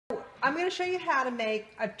I'm going to show you how to make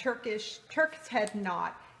a Turk's head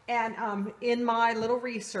knot. And in my little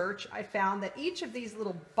research, I found that each of these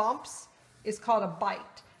little bumps is called a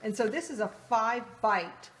bight. And so this is a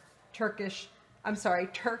 5-bight Turk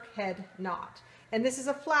head knot. And this is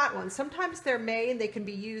a flat one. Sometimes they're made, they can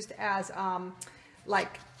be used as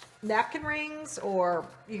like napkin rings, or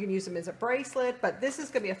you can use them as a bracelet, but this is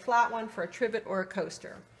going to be a flat one for a trivet or a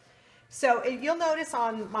coaster. So you'll notice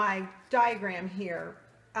on my diagram here,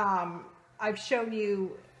 I've shown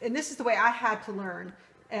you, and this is the way I had to learn.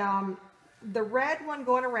 The red one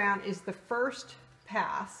going around is the first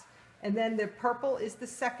pass, and then the purple is the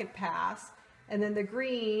second pass, and then the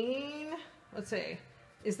green, let's see,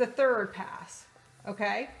 is the third pass,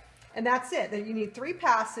 okay? And that's it. Then you need 3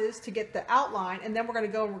 passes to get the outline, and then we're going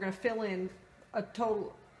to go and we're going to fill in a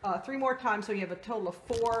total 3 more times, so you have a total of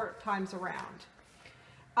 4 times around.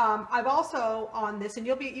 I've also on this, and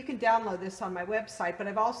you can download this on my website, but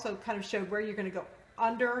I've also kind of showed where you're going to go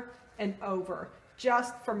under and over,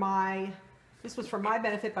 just for this was for my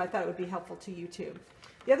benefit, but I thought it would be helpful to you too.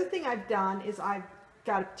 The other thing I've done is I've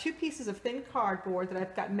got 2 pieces of thin cardboard that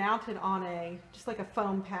I've got mounted on just like a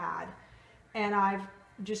foam pad, and I've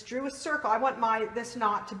just drew a circle. I want this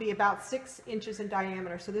knot to be about 6 inches in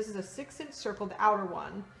diameter, so this is a 6-inch circle, the outer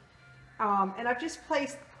one, and I've just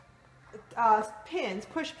placed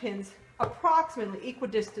push pins, approximately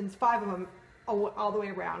equidistant, 5 of them all the way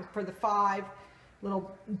around for the 5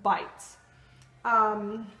 little bights.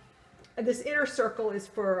 And this inner circle is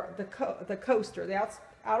for the coaster. The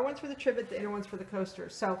outer one's for the trivet, the inner one's for the coaster.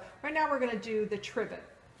 So right now we're going to do the trivet.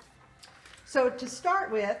 So to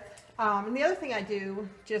start with, and the other thing I do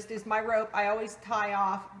just is my rope, I always tie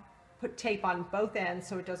off, put tape on both ends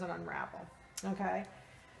so it doesn't unravel, okay?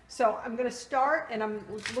 So I'm going to start, and I'm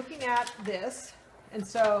looking at this, and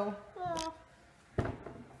so,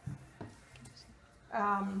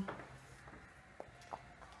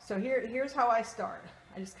 here's how I start.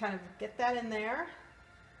 I just kind of get that in there,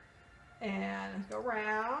 and go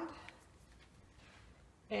around,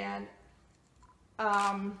 and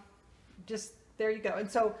just, there you go.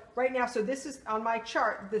 And so right now, so this is on my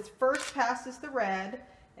chart, this first pass is the red,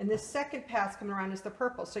 and this second pass coming around is the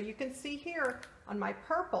purple. So you can see here on my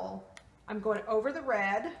purple, I'm going over the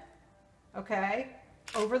red, okay,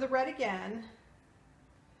 over the red again,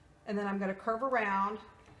 and then I'm going to curve around.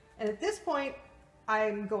 And at this point,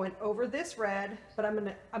 I'm going over this red, but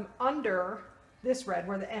I'm under this red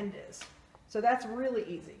where the end is. So that's really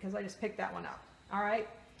easy because I just picked that one up. All right.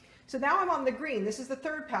 So now I'm on the green. This is the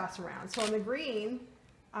third pass around. So on the green,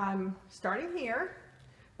 I'm starting here,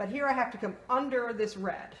 but here I have to come under this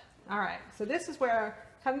red. All right. So this is where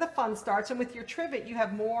kind of the fun starts. And with your trivet, you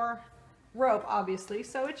have more rope, obviously.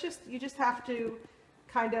 So it's just, you just have to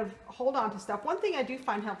kind of hold on to stuff. One thing I do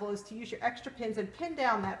find helpful is to use your extra pins and pin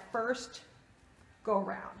down that first go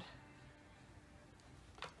around.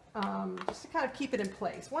 Just to kind of keep it in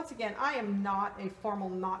place. Once again, I am not a formal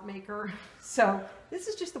knot maker, so this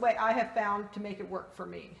is just the way I have found to make it work for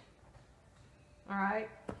me. All right.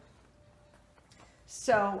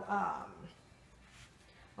 So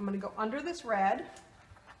I'm going to go under this red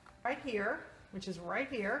right here, which is right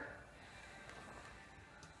here.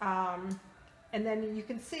 And then you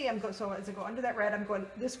can see so as I go under that red,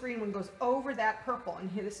 this green one goes over that purple,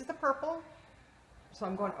 and here, this is the purple. So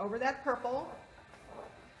I'm going over that purple,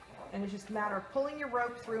 and it's just a matter of pulling your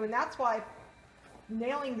rope through, and that's why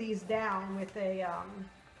nailing these down with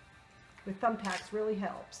with thumbtacks really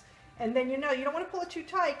helps. And then you don't want to pull it too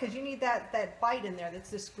tight because you need that bight in there. That's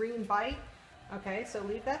this green bight. Okay, so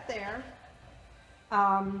leave that there.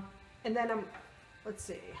 And then let's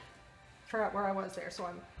see, try out where I was there. So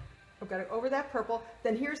I've got it over that purple.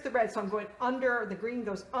 Then here's the red. So I'm going under, the green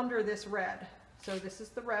goes under this red. So this is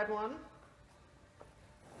the red one.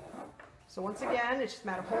 So once again, it's just a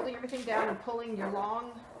matter of holding everything down and pulling your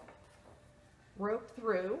long rope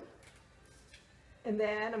through. And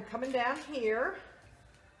then I'm coming down here,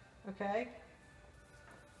 okay?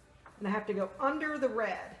 And I have to go under the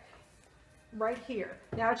red, right here.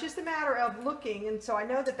 Now it's just a matter of looking, and so I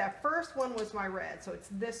know that first one was my red, so it's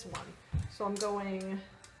this one. So I'm going,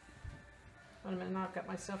 wait a minute, now I've got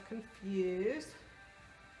myself confused.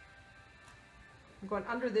 I'm going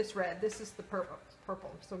under this red. This is the purple.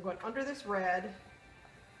 So I'm going under this red.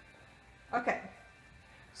 Okay.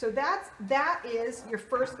 So that is your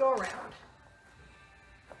first go around.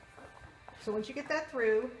 So once you get that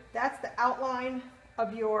through, that's the outline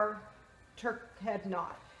of your Turk head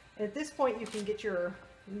knot. And at this point, you can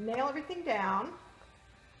nail everything down,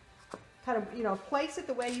 kind of, place it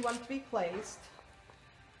the way you want it to be placed.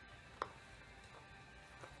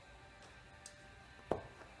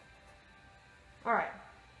 All right.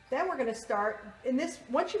 Then we're going to start in this.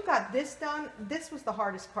 Once you've got this done, this was the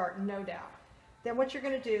hardest part, no doubt. Then what you're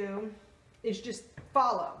going to do is just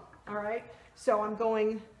follow. All right. So I'm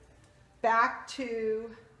going back to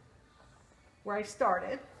where I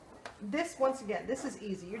started. This, once again, this is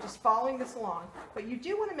easy. You're just following this along, but you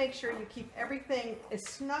do want to make sure you keep everything as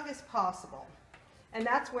snug as possible. And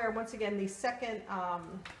that's where, once again, these second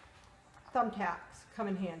thumbtacks come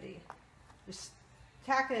in handy. Just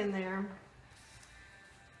tack it in there.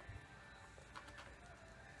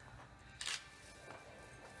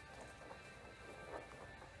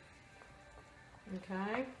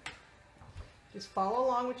 Okay. Just follow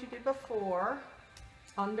along what you did before.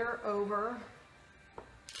 Under, over,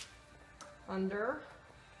 under,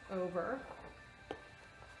 over.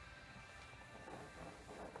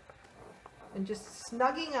 And just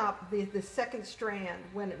snugging up the second strand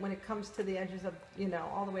when it comes to the edges of, you know,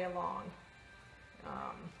 all the way along.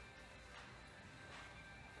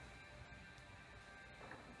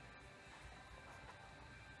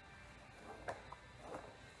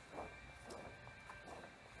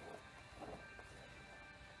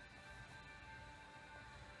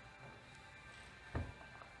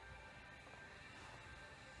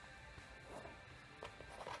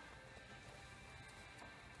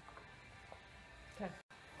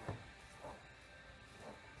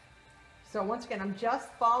 So once again, I'm just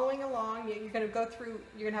following along. You're going to go through,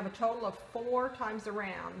 you're going to have a total of 4 times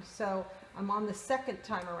around. So I'm on the second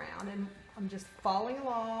time around and I'm just following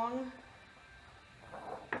along.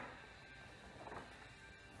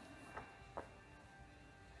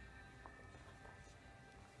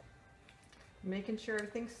 Making sure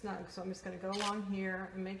everything's snug. So I'm just going to go along here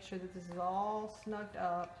and make sure that this is all snugged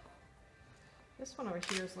up. This one over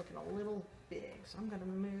here is looking a little big, so I'm going to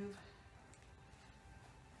move.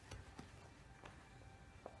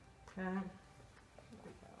 Okay. There we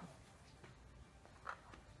go.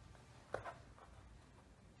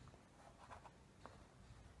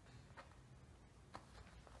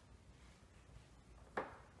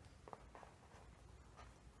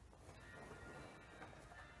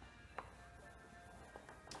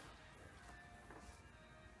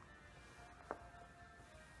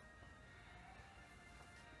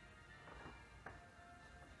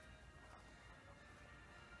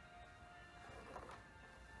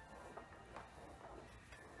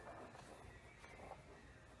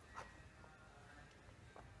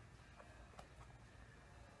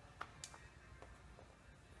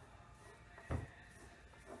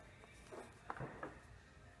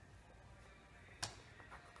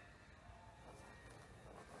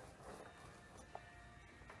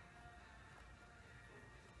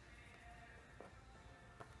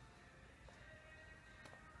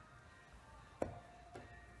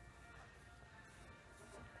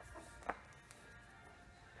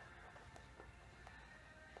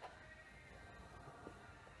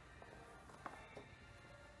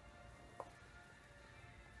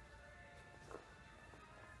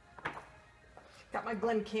 Got my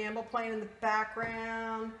Glenn Campbell playing in the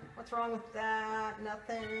background. What's wrong with that?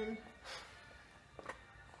 Nothing.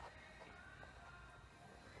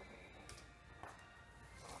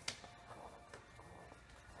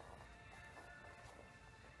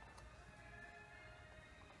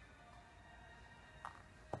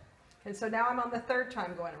 And so now I'm on the third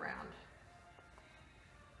time going around.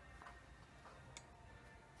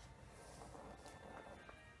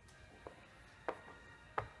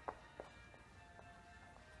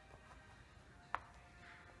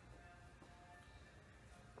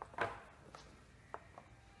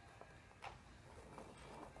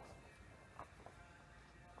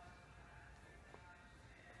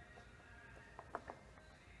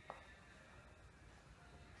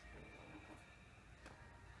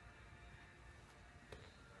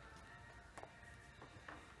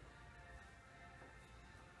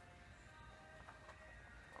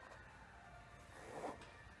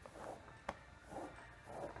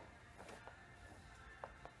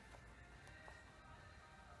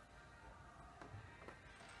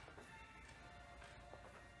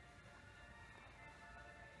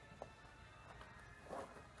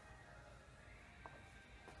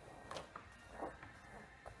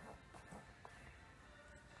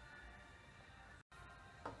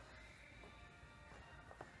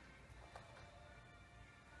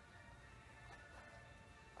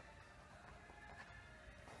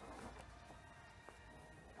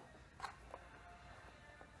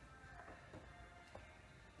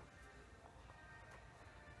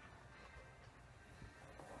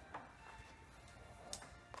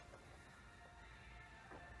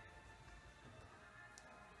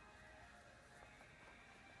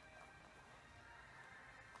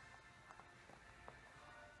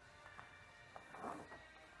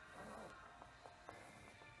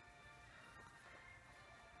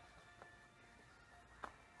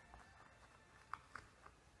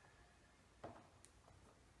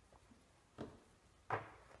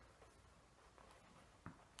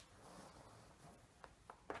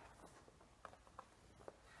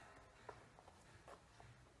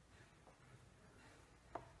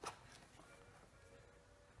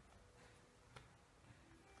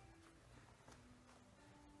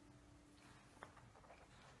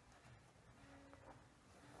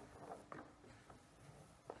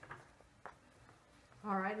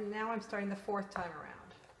 now I'm starting the 4th time around.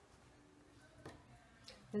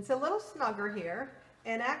 It's a little snugger here,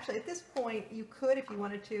 and actually at this point you could, if you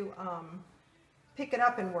wanted to, pick it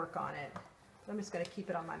up and work on it. I'm just going to keep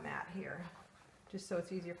it on my mat here, just so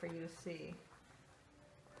it's easier for you to see.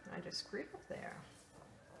 I just screwed up there.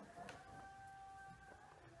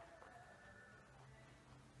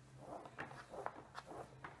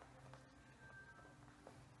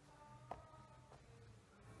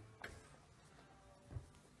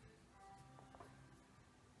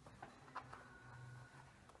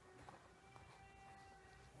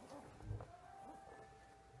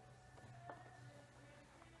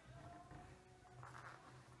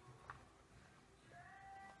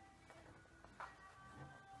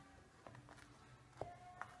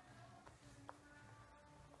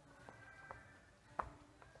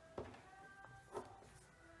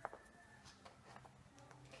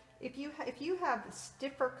 If you have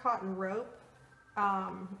stiffer cotton rope,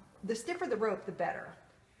 the stiffer the rope, the better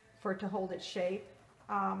for it to hold its shape.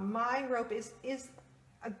 My rope is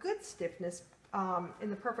a good stiffness. In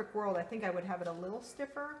the perfect world, I think I would have it a little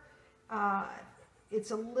stiffer.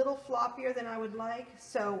 It's a little floppier than I would like.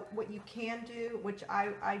 So what you can do, which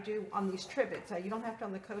I do on these trivets, you don't have to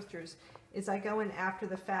on the coasters, is I go in after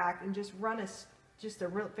the fact and just run just a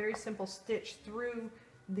very simple stitch through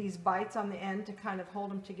these bights on the end to kind of hold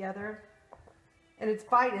them together. And its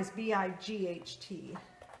Bight is B-I-G-H-T,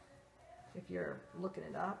 if you're looking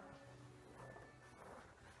it up.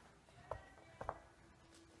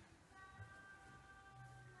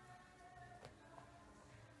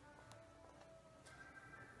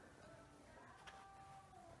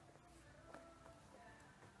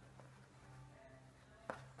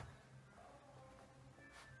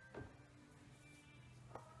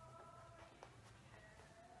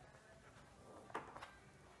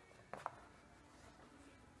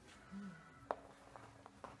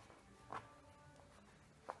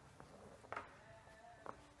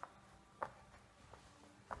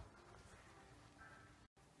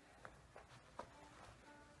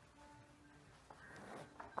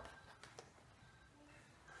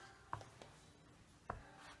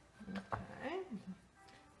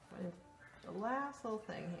 Last little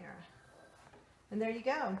thing here, and there you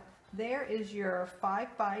go. There is your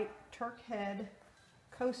 5-Bight Turk head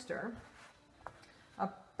coaster,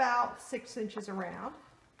 about 6 inches around.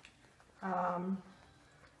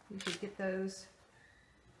 You should get those,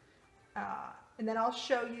 and then I'll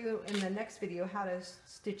show you in the next video how to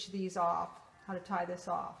stitch these off, how to tie this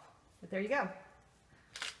off. But there you go.